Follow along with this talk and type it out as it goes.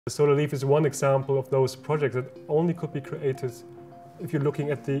The SolarLeaf is one example of those projects that only could be created if you're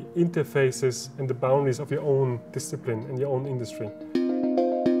looking at the interfaces and the boundaries of your own discipline and your own industry.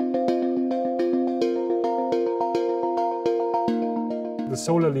 The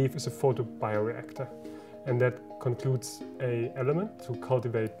SolarLeaf is a photobioreactor, and that concludes an element to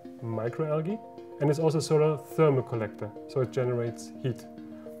cultivate microalgae, and it's also a solar thermal collector, so it generates heat.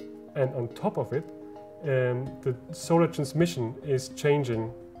 And on top of it, the solar transmission is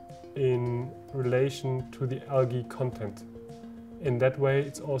changing in relation to the algae content. In that way,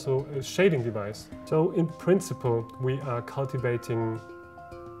 it's also a shading device. So in principle, we are cultivating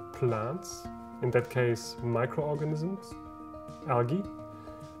plants, in that case microorganisms, algae,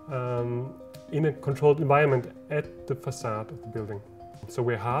 in a controlled environment at the facade of the building. So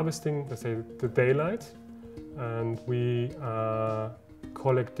we're harvesting, let's say, the daylight, and we are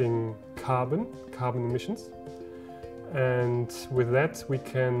collecting carbon emissions. And with that, we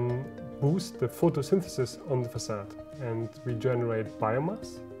can boost the photosynthesis on the facade. And we generate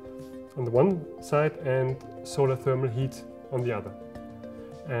biomass on the one side and solar thermal heat on the other.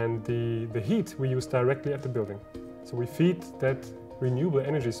 And the heat we use directly at the building. So we feed that renewable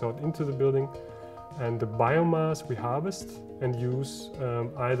energy source into the building, and the biomass we harvest and use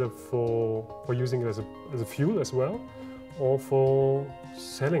either for using it as a fuel as well, or for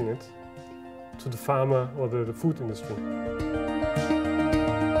selling it to the farmer or the food industry.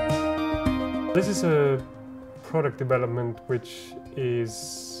 This is a product development which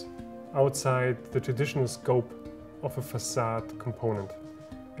is outside the traditional scope of a facade component,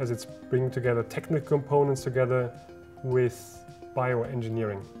 as it's bringing together technical components together with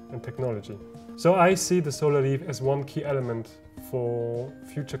bioengineering and technology. So I see the SolarLeaf as one key element for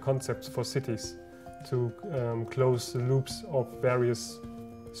future concepts for cities to close the loops of various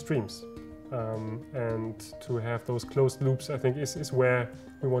streams. And to have those closed loops, I think, is where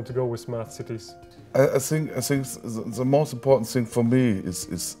we want to go with smart cities. I think the most important thing for me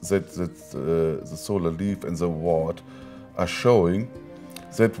is that the SolarLeaf and the award are showing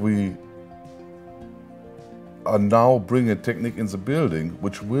that we are now bringing a technique in the building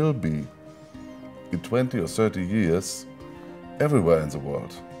which will be in 20 or 30 years everywhere in the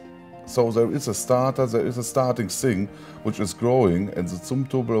world. So there is a starting thing which is growing, and the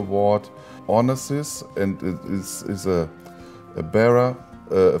Zumtobel Award honors this, and it is a bearer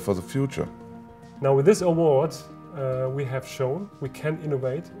for the future. Now with this award we have shown we can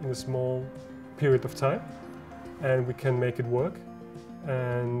innovate in a small period of time, and we can make it work,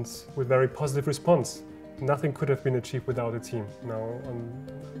 and with very positive response. Nothing could have been achieved without a team. Now on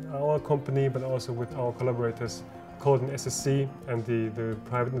our company, but also with our collaborators, called an SSC, and the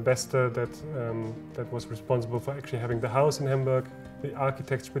private investor that was responsible for actually having the house in Hamburg, the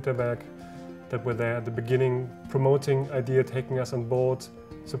architect Splitterberg, that were there at the beginning, promoting idea, taking us on board,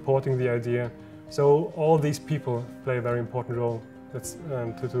 supporting the idea. So all these people play a very important role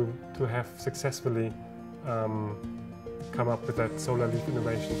to have successfully come up with that SolarLeaf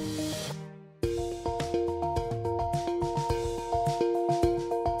innovation.